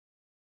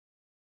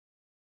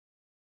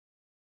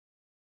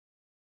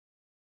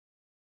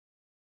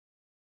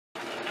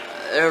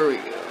There we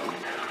go.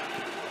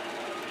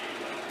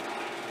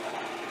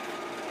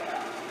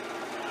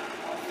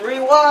 Three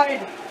wide.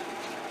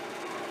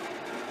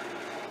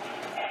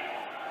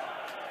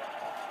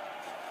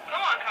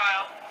 Come on,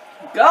 Kyle.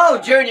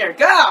 Go, Junior,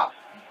 go!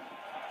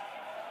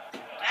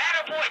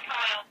 Attaboy,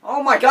 Kyle.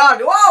 Oh my God!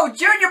 Whoa,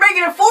 Junior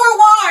making it 4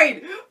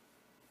 wide!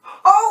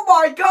 Oh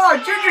my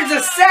God, Junior's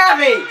a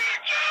savage!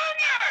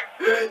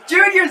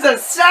 Junior's a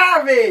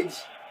savage!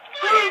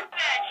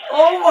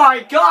 Oh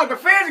my God, the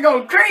fans are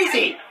going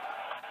crazy!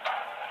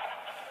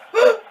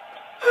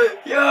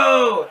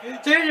 Yo,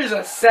 Junior's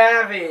a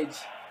savage!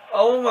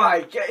 Oh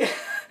my God!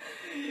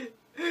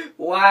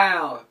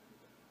 Wow!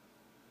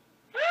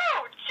 Woo!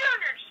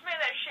 Junior just made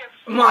that shit.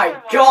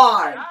 My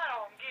God! I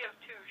don't give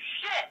two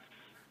shits.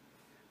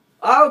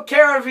 I don't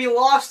care if he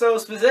lost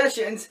those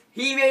positions.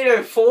 He made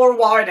it 4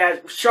 wide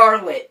at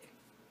Charlotte.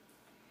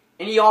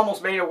 And he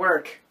almost made it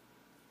work.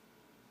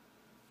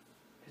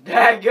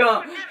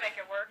 Dadgum. He didn't make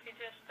it work. He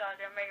just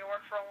didn't make it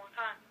work for a long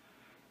time.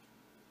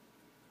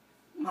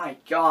 My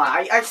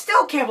God. I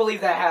still can't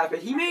believe that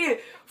happened. He made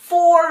it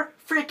 4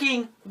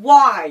 freaking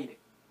wide.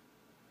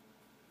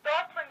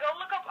 Dustin, go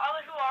look up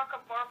other who are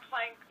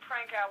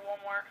prank at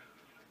Walmart.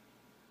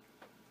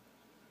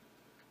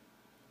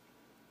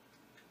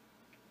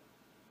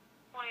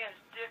 When he has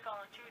dick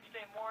on a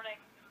Tuesday morning.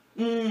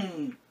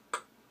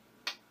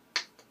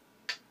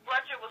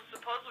 Fletcher was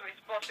supposedly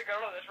supposed to go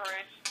to this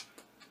race.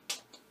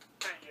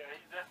 Yeah,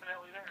 he's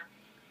definitely there.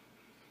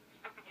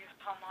 He was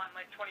online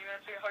like 20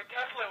 minutes ago. He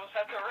definitely was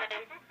at the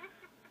race.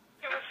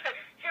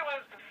 he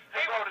was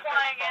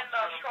playing in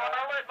the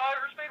Charlotte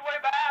Motor Speedway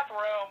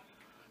bathroom.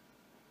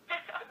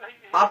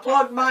 I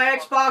plugged my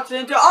Xbox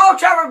into... Oh,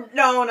 Trevor...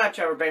 No, not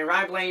Trevor Bain.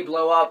 Ryan Blaney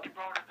blew up. He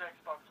brought his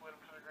Xbox with him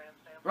to the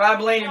grandstand. Ryan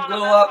Blaney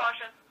blew up.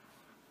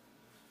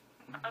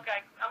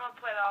 Okay, I'm gonna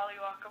play the Ollie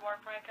Walker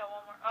prank at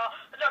one more.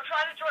 No,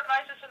 try to join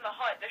ISIS in the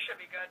hut. This should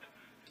be good.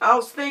 I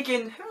was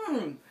thinking,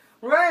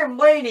 Ryan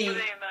Blaney,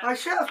 I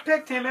should have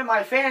picked him in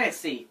my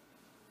fantasy.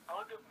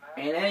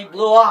 And then he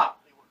blew up.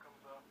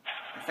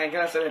 Thank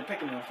goodness I didn't pick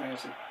him in my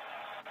fantasy. Can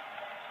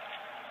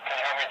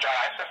you help me join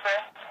ISIS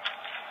there?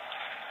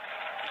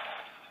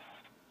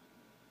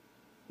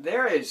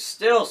 There is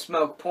still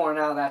smoke pouring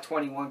out of that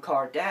 21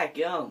 car.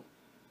 Dadgum.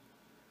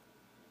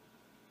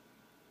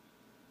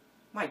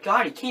 My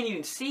God, he can't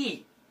even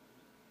see.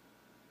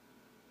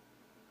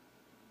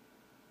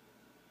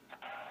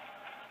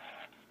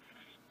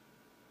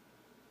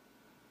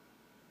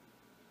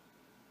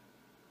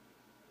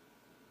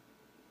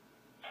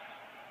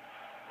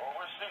 Well,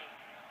 we'll see.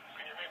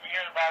 Can you meet me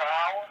here in about an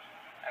hour?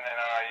 And then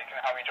you can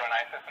help me join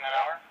ISIS in an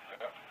hour?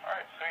 Yeah.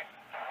 Alright, sweet.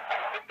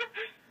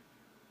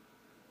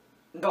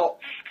 No,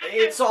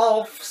 it's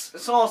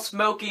all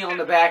smoky on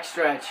the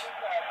backstretch.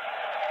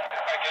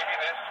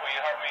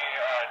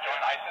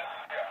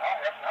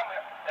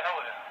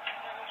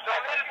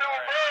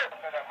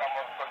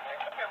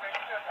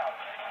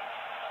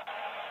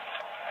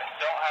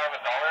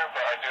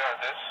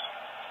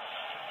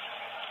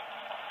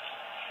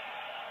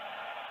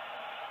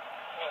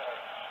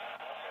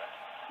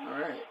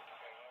 Alright.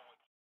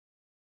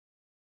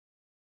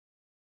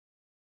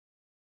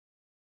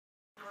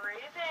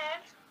 Breathe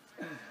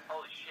in.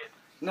 Holy shit.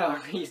 No,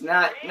 he's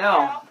not.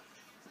 No.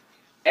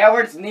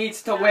 Edwards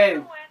needs to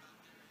win.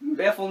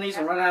 Biffle needs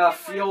to run out of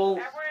fuel.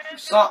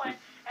 Something.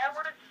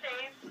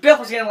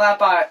 Biffle's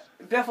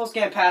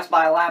getting passed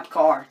by a lap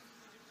car.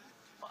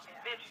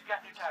 Bitch, he's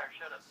got new tires.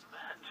 Shut up.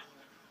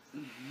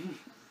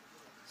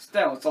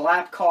 Still, it's a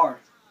lap car.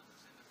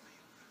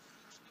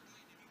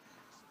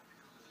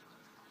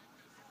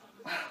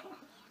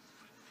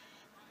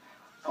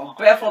 Oh,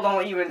 Biffle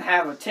don't even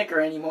have a ticker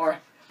anymore.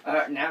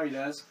 Now he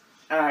does.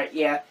 Alright,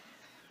 yeah.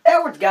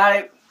 Edwards got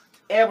it.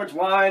 Edwards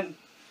won.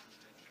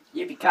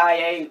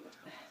 Yippee-ki-yay.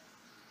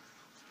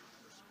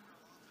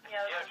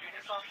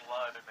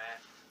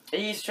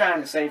 He's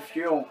trying to save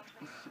fuel.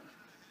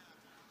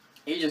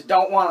 He just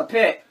don't want to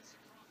pit.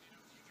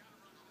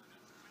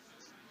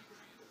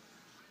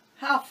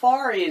 How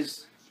far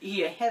is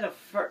he ahead of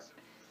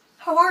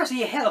How far is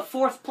he ahead of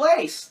 4th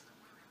place?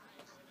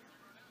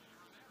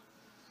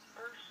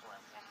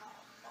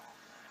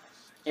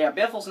 Yeah,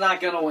 Biffle's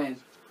not gonna win.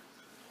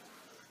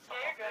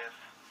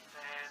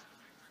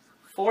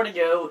 4 to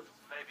go.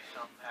 Maybe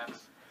something happened.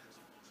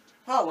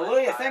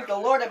 Hallelujah, thank the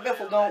Lord that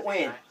Biffle don't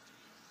win. I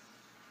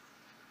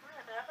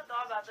haven't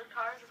thought about this.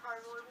 Tires are probably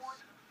really worn.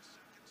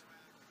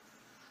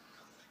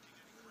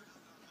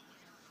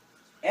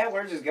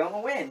 Edwards is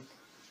gonna win.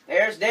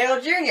 There's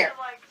Dale Jr.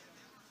 Like,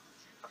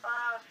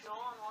 out of fuel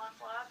on the last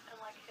lap and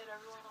like hit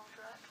everyone on the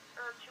track.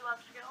 Or 2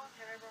 laps to go and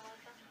hit everyone on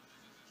the track.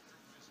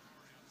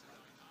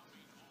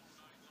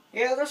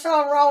 Yeah, there's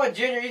something wrong with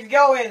Junior.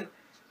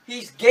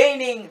 He's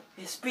gaining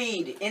his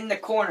speed in the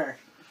corner.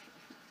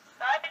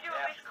 I had to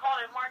at least call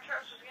it. Mark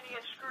Truex was going to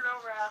get screwed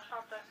over out of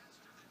something.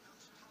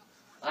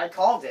 I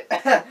called it.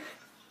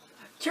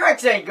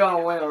 Truex ain't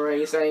gonna win a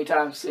race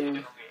anytime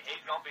soon.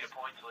 He's going to be the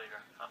points leader.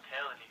 I'm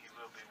telling you, he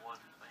will be one.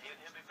 He'll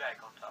be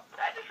back on top.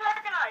 I just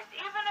recognize,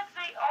 even if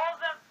all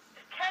of them,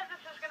 Kansas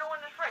is going to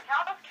win this race.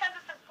 How is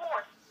Kansas in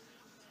 4th?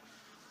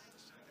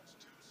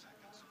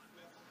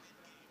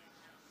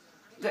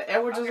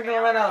 Edwards isn't going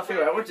to run out of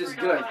field. Edwards is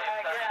good.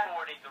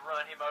 Needs to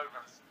run him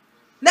over.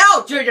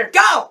 No, Junior,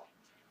 go!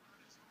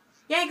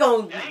 You ain't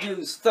going to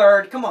use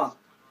third. Come on.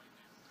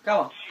 Come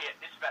on. Shit,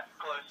 this is about to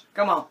close.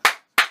 Come on.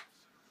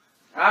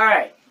 All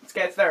right, let's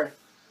get third.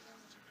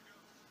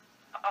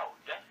 Oh,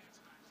 dang.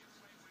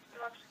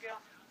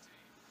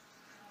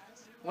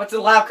 What's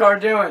the lap car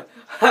doing?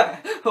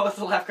 What's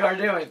the lap car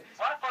doing?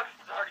 Why the fuck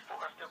is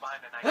 34 still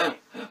behind the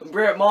 19?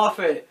 Brett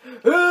Moffitt.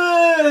 Hey,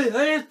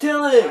 I ain't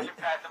telling it. Did you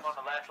pass him on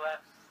the last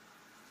lap?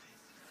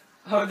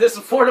 Oh, this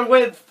is for the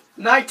win.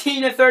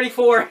 19 and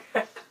 34.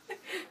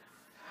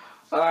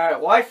 All right,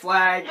 white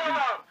flag. Yo!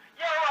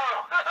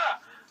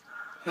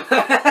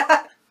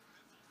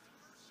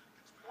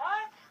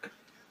 What?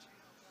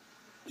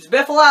 Is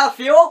Biffle out of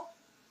fuel?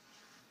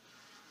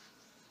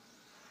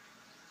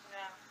 No.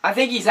 I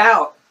think he's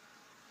out.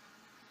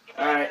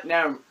 Alright,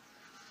 now.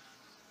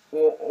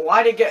 Well,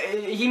 why did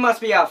he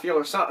must be out of fuel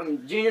or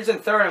something. Junior's in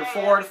third and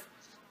fourth.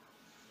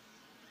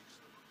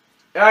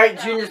 Alright,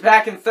 Junior's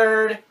back in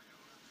third.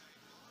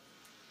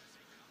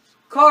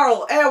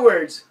 Carl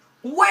Edwards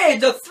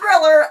wins the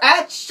Thriller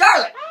at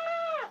Charlotte.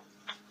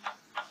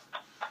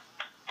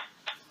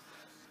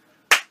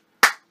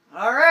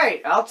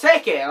 Alright, I'll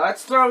take it.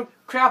 Let's throw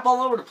crap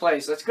all over the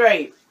place. That's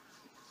great.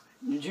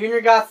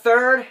 Junior got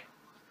third.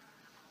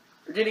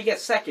 Or did he get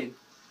second?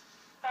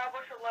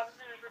 Bush 11th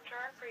in his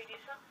return. Pretty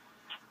decent.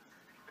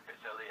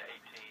 It's only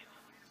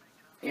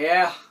 18.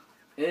 Yeah.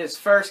 It is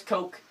first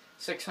Coke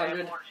 600.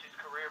 His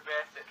career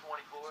best at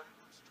 24.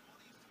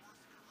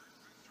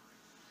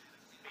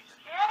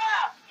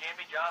 Yeah!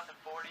 Jimmy Johnson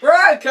 40.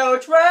 Run,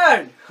 Coach,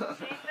 run! He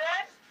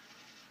said?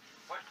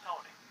 Where's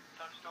Tony?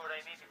 Tony Stewart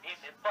ain't in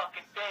the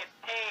fucking 15.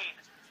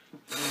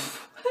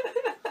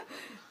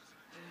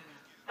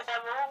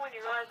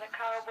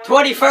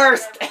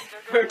 21st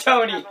for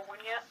Tony.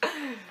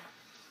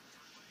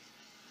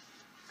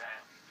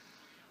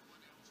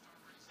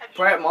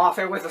 Brett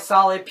Moffitt with a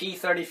solid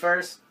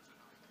P31st.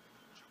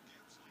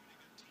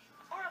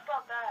 What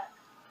about that?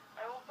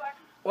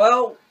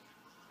 Well,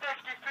 60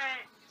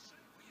 feet.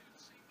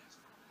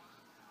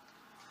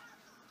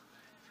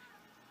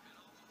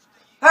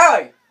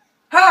 hey!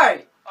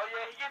 Hey! Oh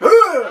yeah, he gets a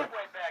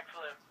way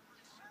backflip.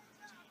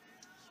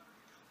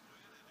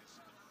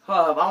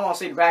 Hold up, I want to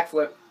see the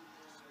backflip.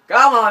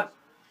 Come on!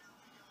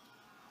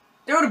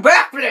 Do the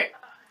backflip!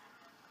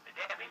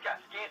 Damn, he got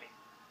skinny.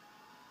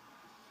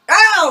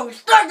 Oh!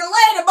 Stuck the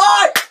landing,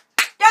 boy!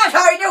 That's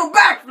how you do a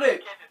backflip!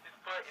 Catches his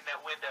foot in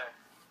that window.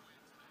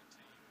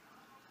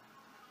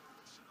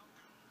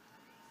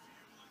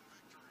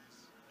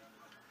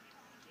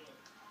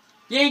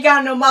 You ain't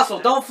got no muscle,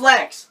 don't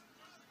flex.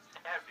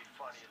 That'd be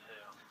funny as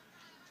hell.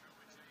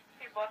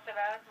 He busted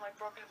ass and like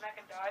broke his neck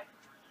and died.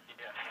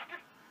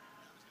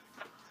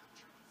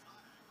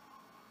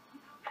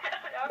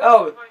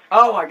 Oh,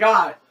 oh my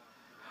God.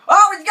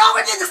 Oh, it's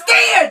going to the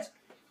stands!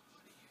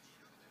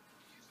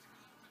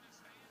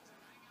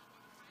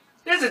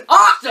 This is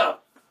awesome!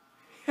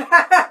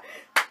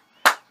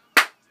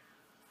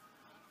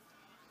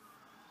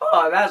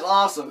 Oh, that's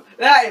awesome.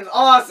 That is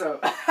awesome.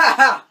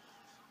 Someone's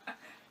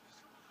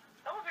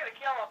gonna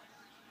kill him.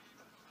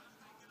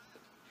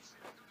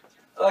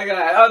 Look at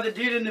that other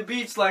dude in the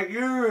beach like,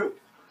 you.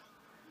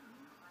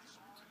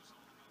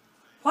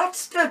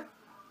 What's the...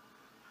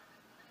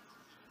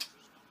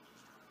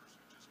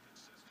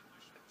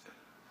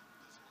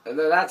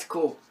 That's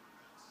cool.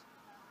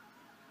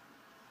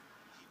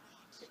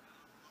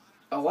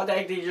 Oh, what the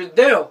heck did you just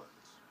do?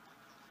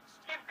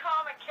 Keep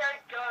calm and carry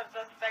guns.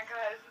 That's that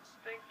guy's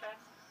thing said.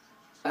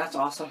 That's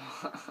awesome.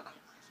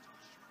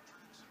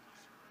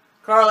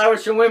 Carl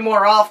Edwards should win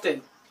more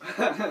often.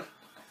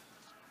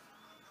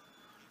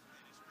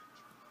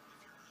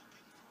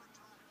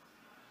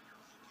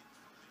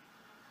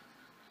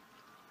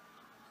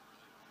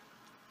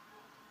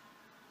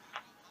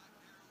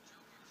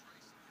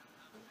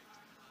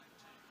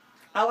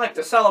 I like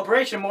the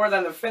celebration more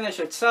than the finish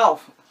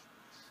itself.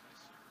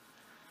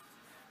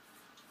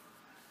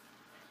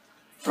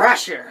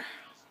 Pressure.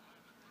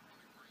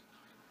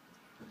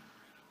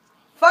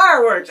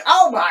 Fireworks.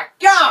 Oh my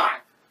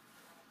God.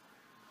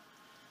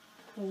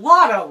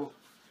 Lot of them.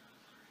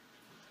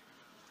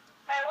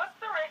 Hey, what's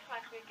the race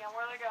next weekend?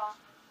 Where are they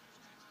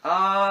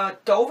going?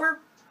 Dover?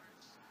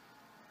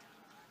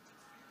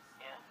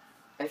 Yeah.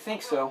 I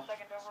think I'm so. going to the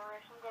second Dover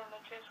race. I'm going to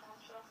the Chase one,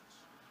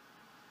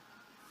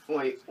 so.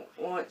 Wait,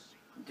 what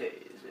day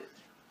is it?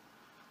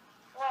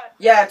 What?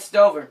 Yeah, it's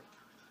Dover.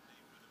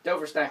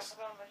 Dover's next. I'm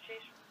going to the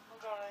Chase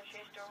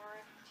Dover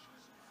race.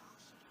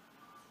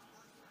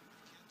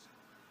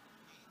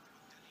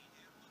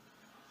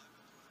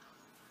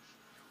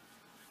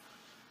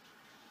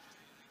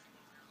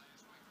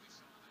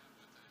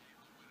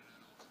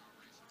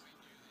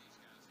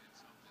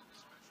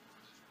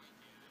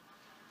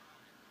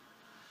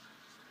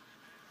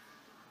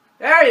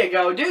 There you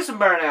go. Do some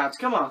burnouts.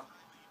 Come on.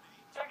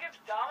 Doug Gibbs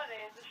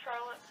dominated the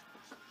Charlotte.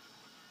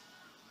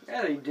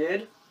 Yeah, they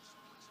did.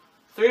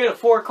 3 of the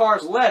 4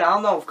 cars led. I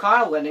don't know if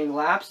Kyle led any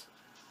laps.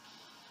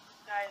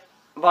 Nice.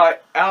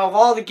 But out of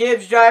all the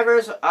Gibbs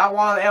drivers, I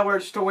want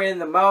Edwards to win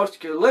the most.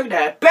 Because look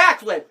at that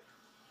backflip!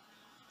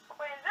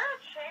 Wait, is there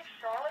a Chase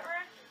Charlotte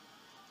race?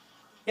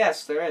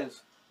 Yes, there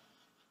is.